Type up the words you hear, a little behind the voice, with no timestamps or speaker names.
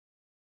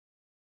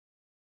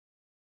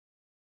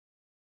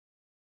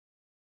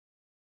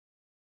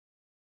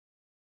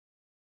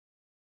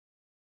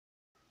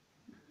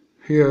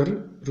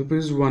Here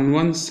rupees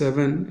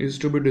 117 is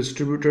to be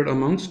distributed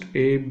amongst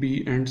A,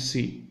 B and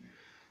C.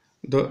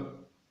 The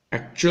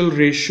actual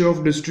ratio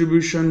of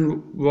distribution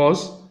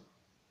was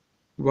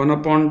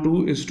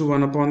 1/2 is to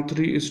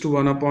 1/3 is to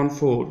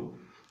 1/4,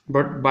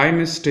 but by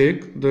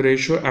mistake the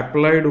ratio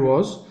applied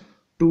was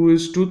 2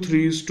 is to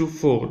 3 is to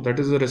 4, that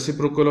is the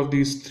reciprocal of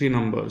these three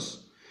numbers.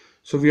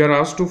 So we are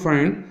asked to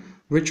find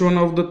which one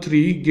of the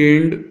three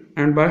gained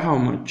and by how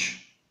much,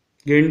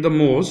 gained the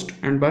most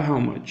and by how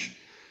much.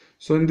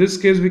 So in this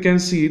case we can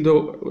see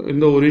in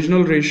the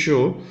original ratio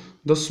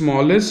the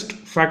smallest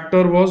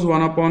factor was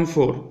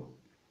 1/4,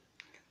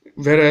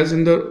 whereas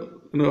in the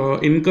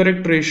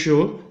incorrect ratio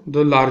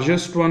the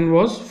largest one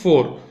was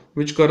 4,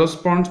 which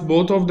corresponds,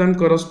 both of them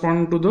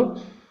correspond to the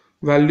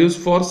values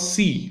for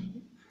C.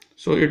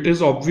 So it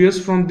is obvious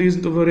from these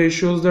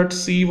ratios that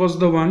C was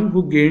the one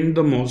who gained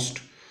the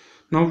most.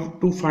 Now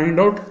to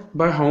find out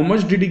by how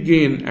much did he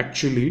gain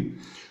actually,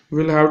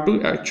 we'll have to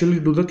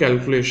actually do the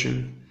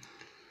calculation.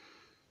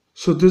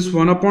 So this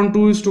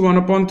 1/2 is to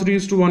 1/3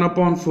 is to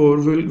 1/4,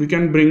 we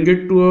can bring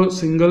it to a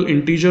single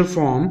integer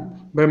form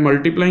by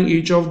multiplying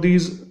each of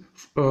these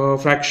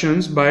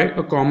fractions by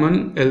a common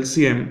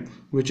LCM,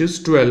 which is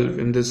 12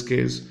 in this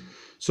case.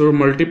 So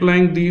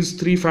multiplying these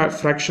three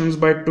fractions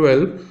by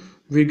 12,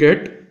 we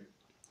get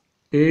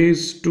A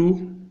is to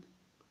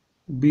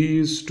B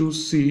is to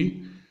C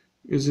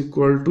is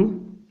equal to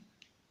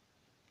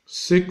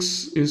 6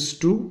 is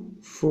to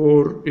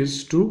 4 is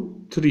to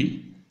 3.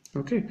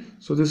 Okay,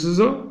 so this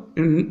is a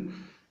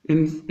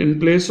in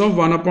place of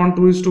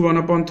 1/2 is to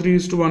 1/3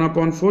 is to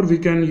 1/4, we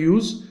can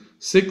use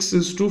 6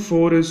 is to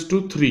 4 is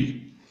to 3.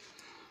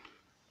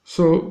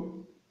 So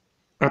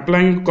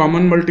applying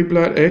common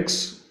multiplier x,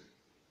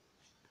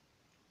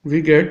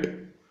 we get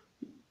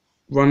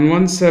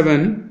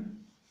 117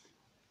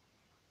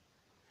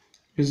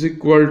 is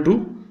equal to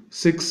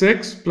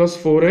 6x plus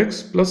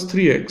 4x plus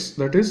 3x,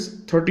 that is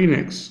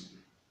 13x.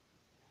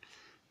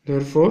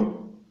 Therefore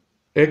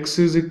x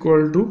is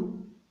equal to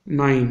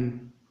 9.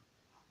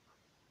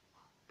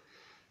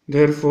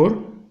 Therefore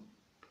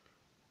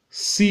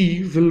C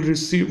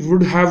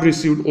would have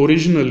received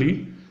originally,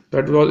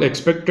 that was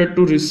expected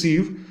to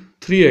receive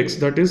 3x,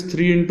 that is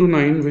 3 into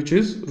 9, which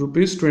is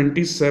rupees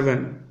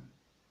 27.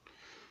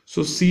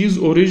 So C's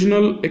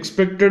original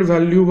expected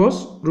value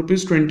was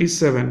rupees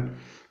 27.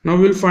 Now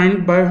we'll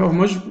find by how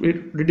much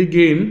did he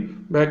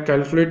gain by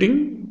calculating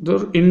the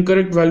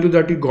incorrect value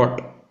that he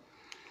got.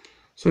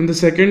 So in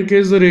the second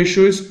case the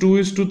ratio is 2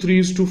 is to 3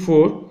 is to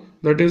 4,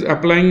 that is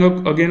applying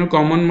again a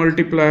common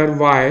multiplier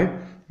y,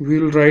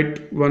 we'll write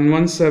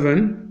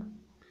 117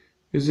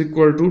 is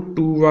equal to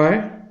 2y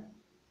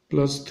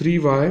plus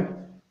 3y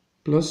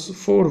plus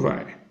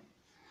 4y,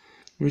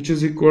 which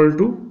is equal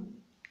to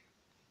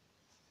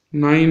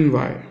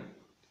 9y.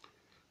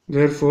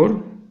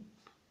 Therefore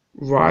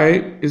y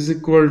is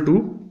equal to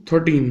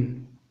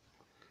 13.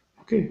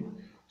 Okay,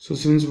 so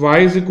since y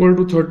is equal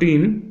to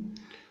 13,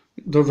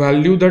 the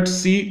value that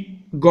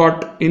C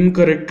got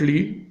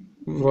incorrectly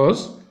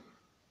was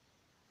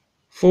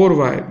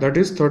 4y, that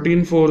is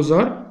 13 fours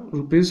are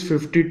rupees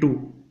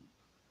 52.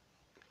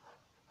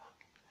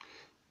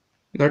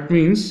 That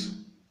means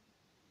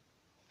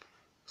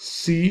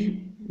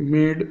C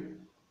made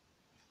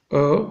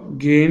a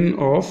gain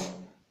of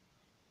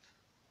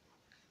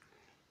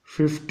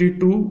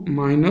 52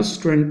 minus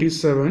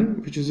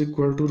 27, which is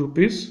equal to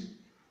rupees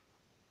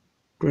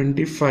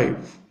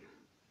 25.